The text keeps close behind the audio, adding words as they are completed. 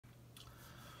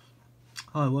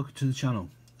Hi, welcome to the channel.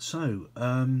 So,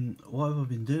 what have I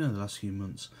been doing over the last few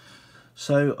months?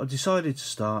 So, I decided to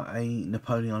start a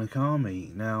Napoleonic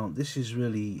Army. Now, this is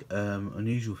really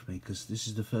unusual for me because this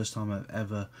is the first time I've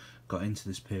ever got into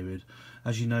this period.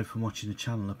 As you know from watching the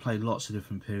channel, I played lots of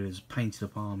different periods, painted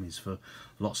up armies for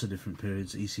lots of different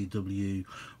periods, ECW,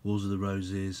 Wars of the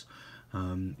Roses,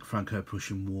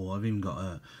 Franco-Prussian War. I've even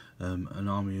got an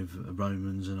army of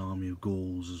Romans, an army of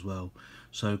Gauls as well.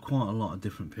 So quite a lot of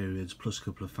different periods, plus a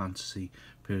couple of fantasy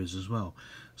periods as well.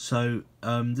 So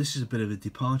this is a bit of a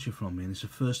departure from me, and it's the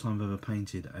first time I've ever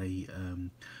painted a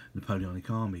Napoleonic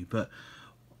army. But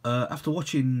after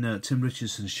watching Tim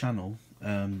Richardson's channel,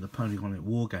 Napoleonic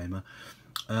Wargamer,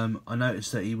 I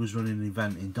noticed that he was running an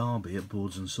event in Derby at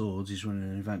Boards and Swords. He's running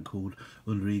an event called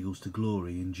Under Eagles to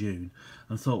Glory in June,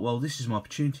 and I thought, well, this is my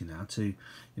opportunity now to,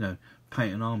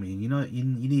 paint an army. And you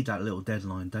need that little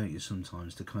deadline, don't you,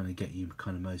 sometimes, to kind of get you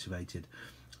kind of motivated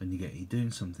and you get you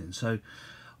doing something. So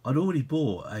I'd already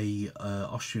bought a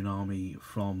Austrian army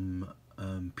from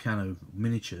Piano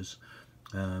Miniatures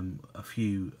last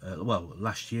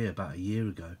year, about a year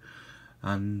ago.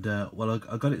 And well,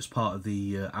 I got it as part of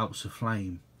the Alps of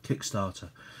Flame Kickstarter.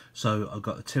 So I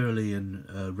got a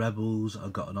Tyrolean rebels, I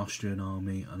got an Austrian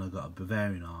army, and I got a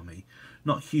Bavarian army.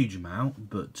 Not a huge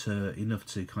amount, but enough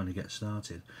to kind of get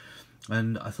started.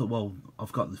 And I thought, well,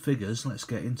 I've got the figures, let's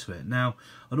get into it. Now,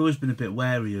 I'd always been a bit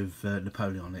wary of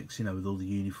Napoleonics, with all the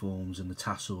uniforms and the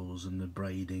tassels and the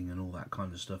braiding and all that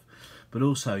kind of stuff. But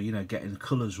also, getting the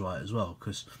colours right as well,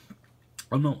 because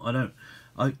I'm not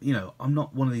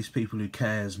one of these people who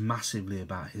cares massively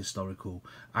about historical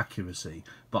accuracy,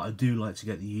 but I do like to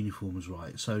get the uniforms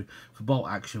right. So for bolt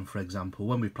action, for example,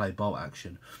 when we play bolt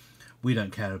action, we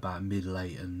don't care about mid,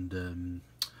 late and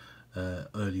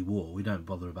early war. We don't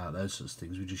bother about those sorts of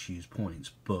things. We just use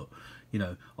points. But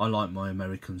I like my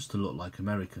Americans to look like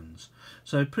Americans.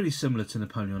 So pretty similar to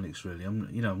Napoleonics, really.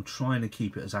 I'm trying to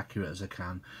keep it as accurate as I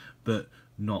can, but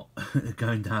not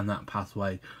going down that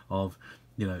pathway of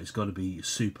it's got to be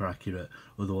super accurate,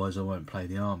 otherwise I won't play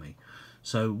the army.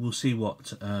 So we'll see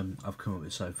what I've come up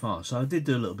with so far. So I did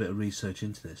do a little bit of research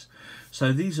into this.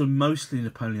 So these are mostly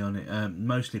Napoleonic,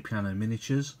 mostly piano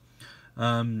miniatures.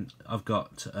 I've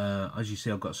got, as you see,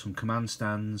 I've got some command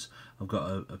stands, I've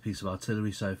got a piece of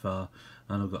artillery so far,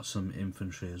 and I've got some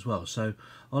infantry as well. So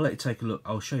I'll let you take a look.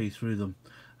 I'll show you through them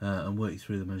and work you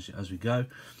through them as we go.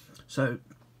 So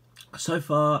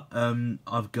far,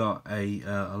 I've got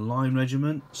a line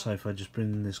regiment. So if I just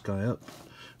bring this guy up,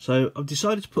 so I've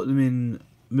decided to put them in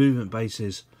movement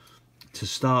bases to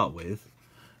start with,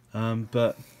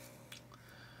 but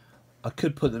I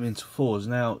could put them into fours.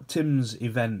 Now Tim's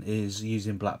event is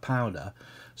using black powder,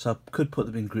 so I could put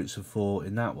them in groups of 4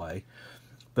 in that way.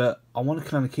 But I want to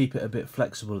kind of keep it a bit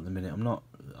flexible at the minute.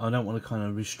 I don't want to kind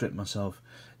of restrict myself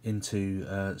into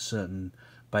certain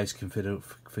base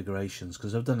configurations,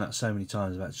 because I've done that so many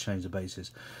times. I've had to change the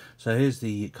bases. So here's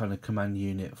the kind of command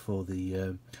unit for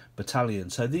the battalion.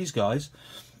 So these are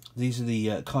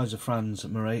the Kaiser Franz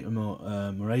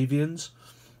Moravians.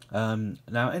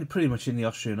 Now, pretty much in the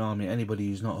Austrian army, anybody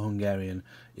who's not Hungarian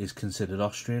is considered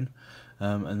Austrian,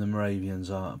 and the Moravians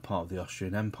are part of the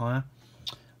Austrian Empire,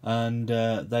 and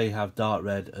they have dark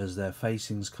red as their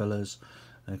facings colours,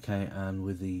 okay, and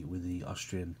with the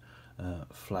Austrian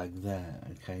flag there,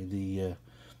 okay,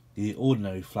 the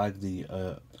ordinary flag, the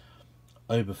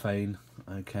Oberfahne,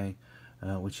 okay,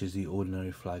 which is the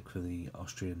ordinary flag for the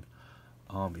Austrian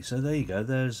army. So there you go.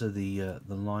 There's the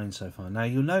line so far. Now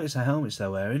you'll notice the helmets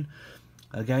they're wearing.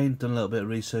 Again, done a little bit of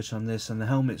research on this, and the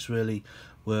helmets really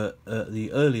were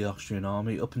the early Austrian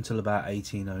army up until about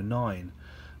 1809.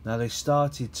 Now they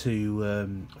started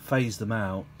to phase them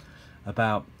out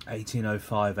about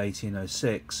 1805,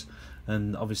 1806.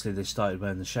 And obviously they started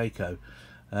wearing the shako,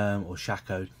 or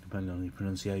shako, depending on the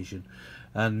pronunciation.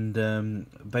 And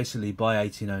basically by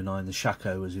 1809 the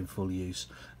shako was in full use,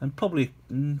 and probably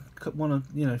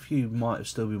a few might have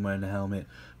still been wearing a helmet,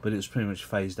 but it was pretty much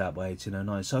phased out by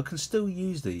 1809. So I can still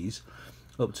use these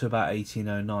up to about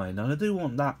 1809, and I do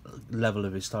want that level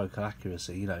of historical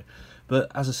accuracy,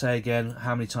 But as I say again,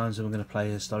 how many times am I going to play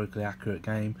a historically accurate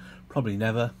game? Probably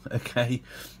never, okay,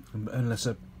 unless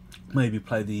I maybe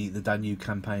play the Danube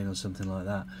campaign or something like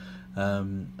that,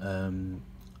 and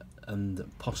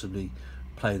possibly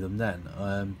play them then.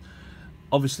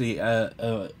 Obviously,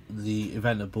 the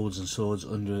event of Boards and Swords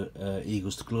Under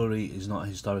Eagles to Glory is not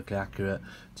historically accurate.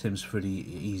 Tim's pretty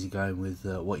easy going with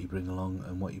what you bring along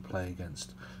and what you play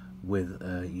against with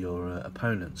your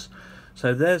opponents.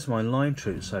 So there's my line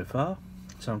troops so far.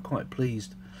 So I'm quite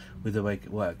pleased with the way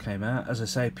it came out. As I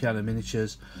say, piano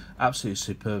miniatures, absolutely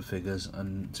superb figures,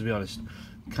 and to be honest,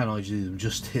 can I do them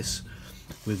justice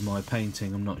with my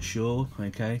painting? I'm not sure.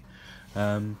 Okay,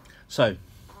 so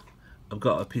I've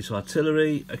got a piece of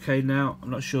artillery. Okay, now I'm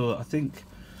not sure. I think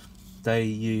they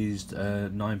used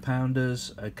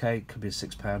 9-pounders. Okay, could be a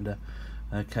 6-pounder.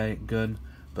 Okay, gun,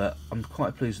 but I'm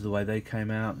quite pleased with the way they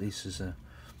came out. This is a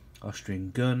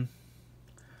Austrian gun.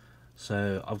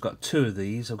 So I've got 2 of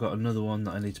these. I've got another one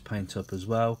that I need to paint up as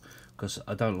well, because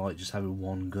I don't like just having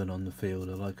one gun on the field.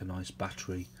 I like a nice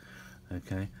battery.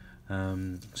 Okay,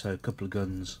 so a couple of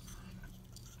guns,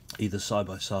 either side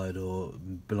by side or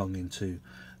belonging to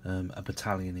a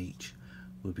battalion each,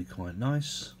 would be quite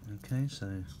nice. Okay, so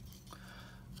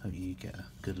hope you get a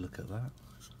good look at that.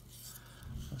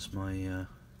 That's my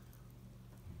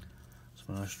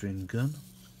Austrian gun.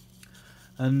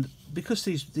 And because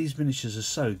these miniatures are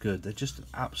so good, they're just an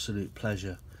absolute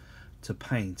pleasure to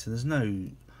paint, and there's no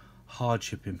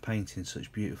hardship in painting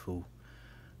such beautiful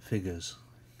figures.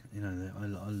 You know,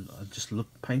 I just love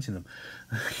painting them.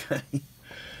 Okay.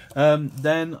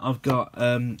 Then I've got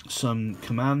some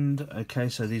command. Okay,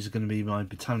 so these are going to be my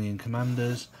battalion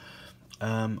commanders.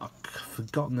 I've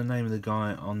forgotten the name of the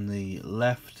guy on the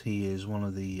left. He is one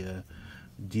of the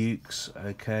dukes.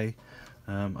 Okay.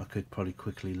 I could probably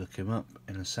quickly look him up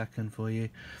in a second for you.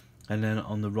 And then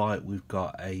on the right we've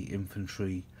got a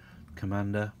infantry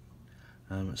commander.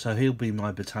 So he'll be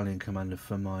my battalion commander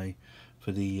for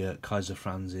the Kaiser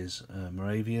Franz's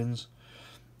Moravians.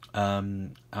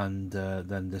 And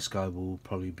then this guy will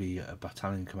probably be a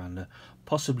battalion commander.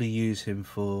 Possibly use him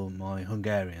for my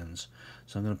Hungarians.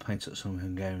 So I'm going to paint up some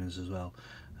Hungarians as well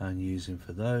and use him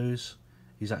for those.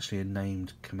 He's actually a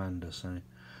named commander. So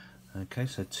okay,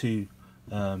 so 2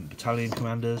 battalion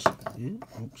commanders.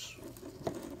 Oops.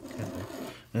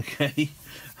 Okay,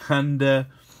 and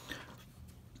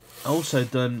also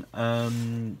done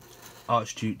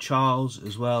Archduke Charles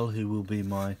as well, who will be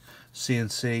my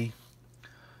CNC.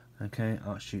 Okay,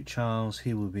 Archduke Charles,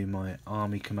 he will be my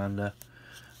army commander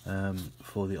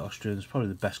for the Austrians. Probably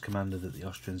the best commander that the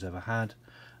Austrians ever had,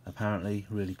 apparently.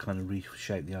 Really kind of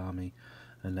reshaped the army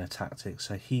and their tactics.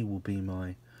 So he will be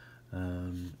my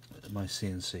my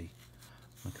CNC,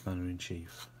 my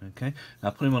commander-in-chief. Okay, now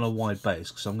put him on a wide base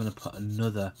because I'm going to put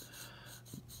another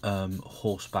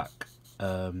horseback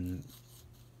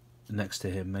next to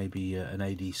him, maybe an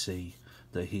ADC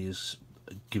that he is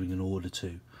giving an order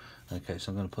to. Okay,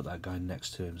 so I'm going to put that guy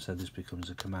next to him, so this becomes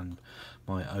a command,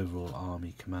 my overall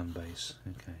army command base.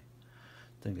 Okay,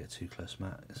 don't get too close,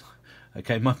 Matt.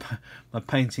 Okay, my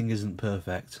painting isn't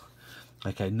perfect.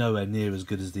 Okay, nowhere near as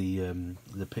good as the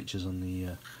pictures on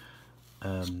the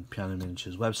Piano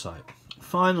Miniatures website.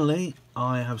 Finally,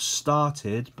 I have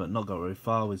started, but not got very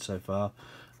far with so far,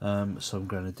 some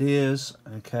Grenadiers.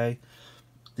 Okay,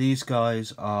 these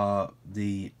guys are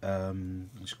the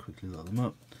let's quickly look them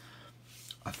up.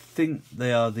 I think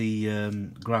they are the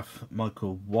Graf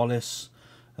Michael Wallace.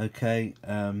 Okay,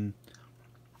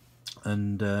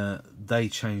 and they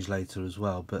change later as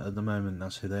well, but at the moment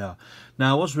that's who they are.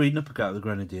 Now I was reading up about the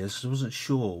Grenadiers because I wasn't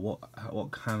sure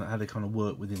how they kind of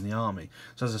work within the army.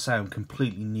 So as I say, I'm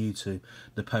completely new to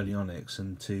Napoleonics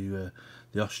and to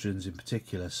the Austrians in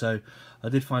particular. So I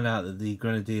did find out that the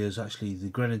Grenadiers, actually the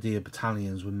Grenadier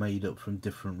battalions, were made up from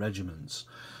different regiments.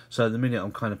 So at the minute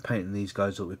I'm kind of painting these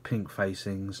guys up with pink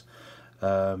facings,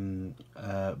 but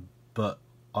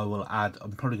I will add,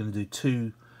 I'm probably going to do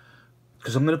 2,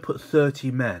 because I'm going to put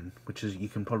 30 men, which is, you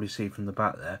can probably see from the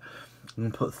back there, I'm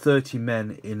going to put 30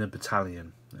 men in a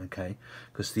battalion, okay,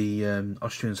 because the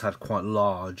Austrians had quite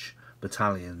large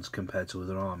battalions compared to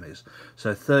other armies.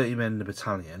 So 30 men in a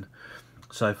battalion.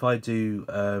 So if I do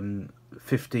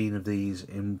 15 of these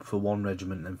for one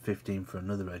regiment and 15 for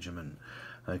another regiment,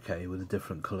 okay, with the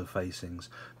different colour facings,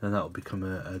 then that will become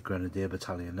a Grenadier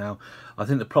battalion. Now, I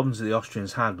think the problems that the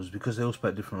Austrians had was because they all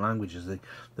spoke different languages,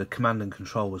 the command and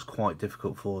control was quite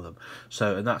difficult for them.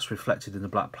 So, and that's reflected in the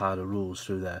Black Powder rules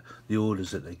through the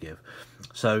orders that they give.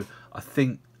 So, I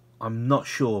think, I'm not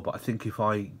sure, but I think if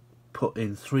I put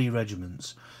in 3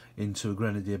 regiments into a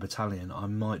Grenadier battalion, I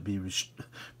might be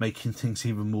making things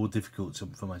even more difficult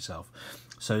for myself.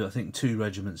 So, I think 2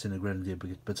 regiments in a Grenadier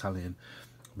battalion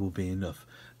will be enough.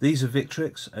 These are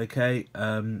Victrix, okay.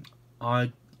 I'm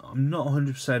not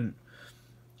 100%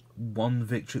 on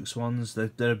Victrix ones.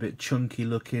 They're a bit chunky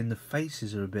looking. The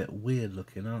faces are a bit weird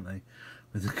looking, aren't they?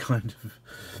 With the kind of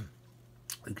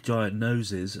giant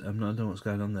noses. I don't know what's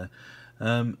going on there.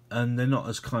 And they're not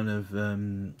as kind of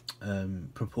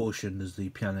proportioned as the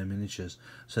Piano Miniatures.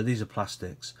 So these are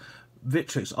plastics.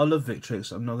 Victrix, I love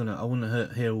Victrix. I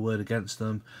wouldn't hear a word against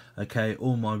them. Okay,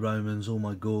 all my Romans, all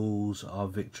my Gauls are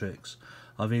Victrix.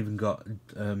 I've even got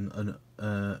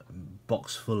a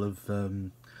box full of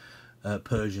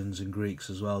Persians and Greeks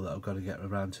as well that I've got to get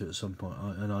around to at some point.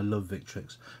 And I love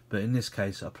Victrix, but in this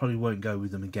case, I probably won't go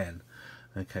with them again.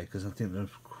 Okay, because I think they're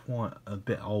quite a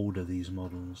bit older, these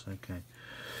models. Okay.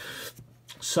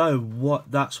 So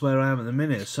that's where I am at the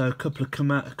minute. So a couple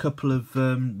of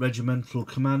regimental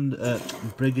command,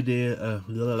 brigadier,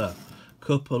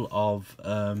 couple of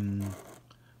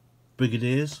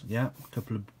brigadiers, yeah, a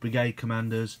couple of brigade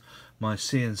commanders, my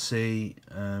CNC,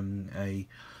 a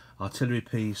artillery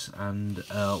piece, and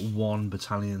 1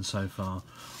 battalion so far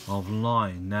of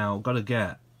line. Now I've got to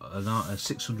get a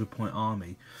 600 point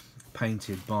army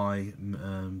painted by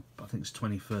I think it's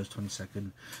 21st,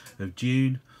 22nd of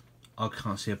June. I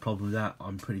can't see a problem with that.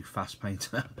 I'm a pretty fast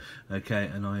painter, okay,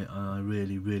 and I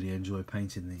really enjoy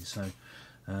painting these. So,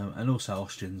 and also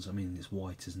Austrians. I mean, it's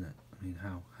white, isn't it? I mean,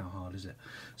 how hard is it?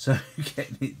 So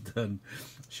getting it done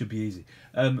should be easy.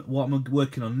 What am I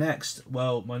working on next?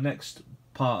 Well, my next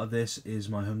part of this is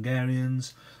my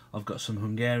Hungarians. I've got some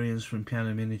Hungarians from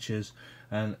Piano Miniatures,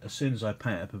 and as soon as I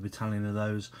paint up a battalion of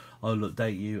those, I'll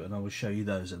update you and I will show you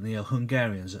those. And the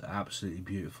Hungarians are absolutely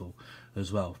beautiful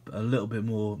as well. A little bit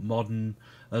more modern,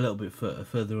 a little bit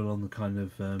further along the kind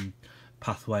of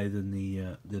pathway than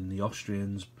the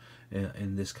Austrians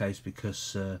in this case,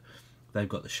 because they've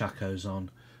got the shakos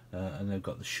on and they've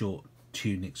got the short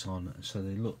tunics on, so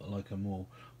they look like a more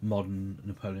modern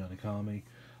Napoleonic army.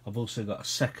 I've also got a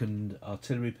second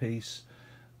artillery piece.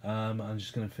 I'm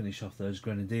just going to finish off those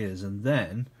grenadiers, and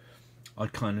then I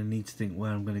kind of need to think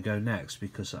where I'm going to go next,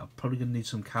 because I'm probably going to need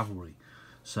some cavalry.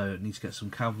 So I need to get some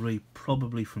cavalry,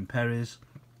 probably from Perry's,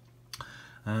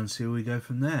 and see where we go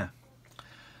from there.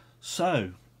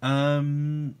 So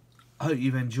I hope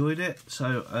you've enjoyed it.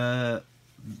 So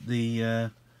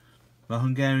the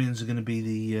Hungarians are going to be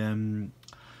the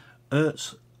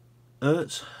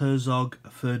Erzherzog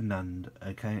Ferdinand,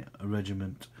 okay, a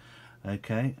regiment.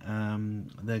 Okay,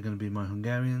 they're going to be my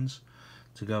Hungarians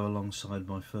to go alongside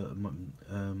my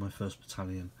first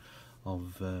battalion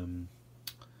of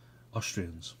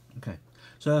Austrians. Okay,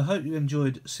 so I hope you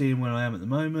enjoyed seeing where I am at the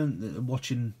moment,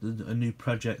 watching a new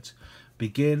project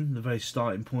begin, the very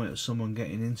starting point of someone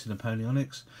getting into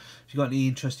Napoleonics. If you've got any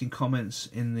interesting comments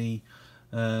in the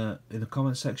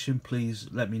comment section, please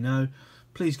let me know.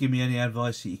 Please give me any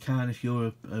advice that you can. If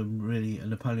you're really a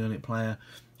Napoleonic player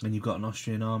and you've got an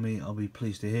Austrian army, I'll be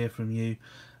pleased to hear from you.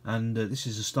 And this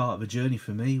is the start of a journey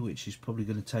for me, which is probably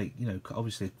going to take, you know,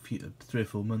 obviously 3 or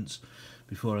 4 months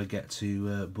before I get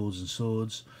to boards and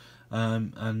swords,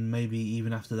 and maybe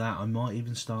even after that I might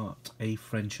even start a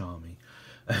French army.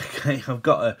 Okay, I've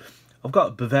got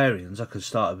Bavarians. I could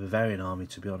start a Bavarian army,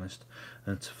 to be honest,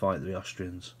 and to fight the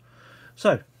Austrians.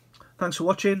 So thanks for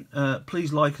watching.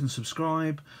 Please like and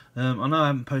subscribe. I know I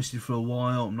haven't posted for a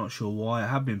while. I'm not sure why. I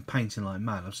have been painting like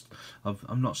mad.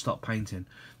 I've not stopped painting,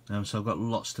 so I've got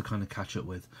lots to kind of catch up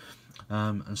with.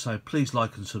 And so please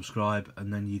like and subscribe,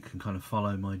 and then you can kind of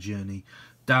follow my journey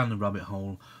down the rabbit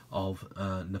hole of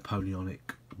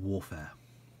Napoleonic warfare.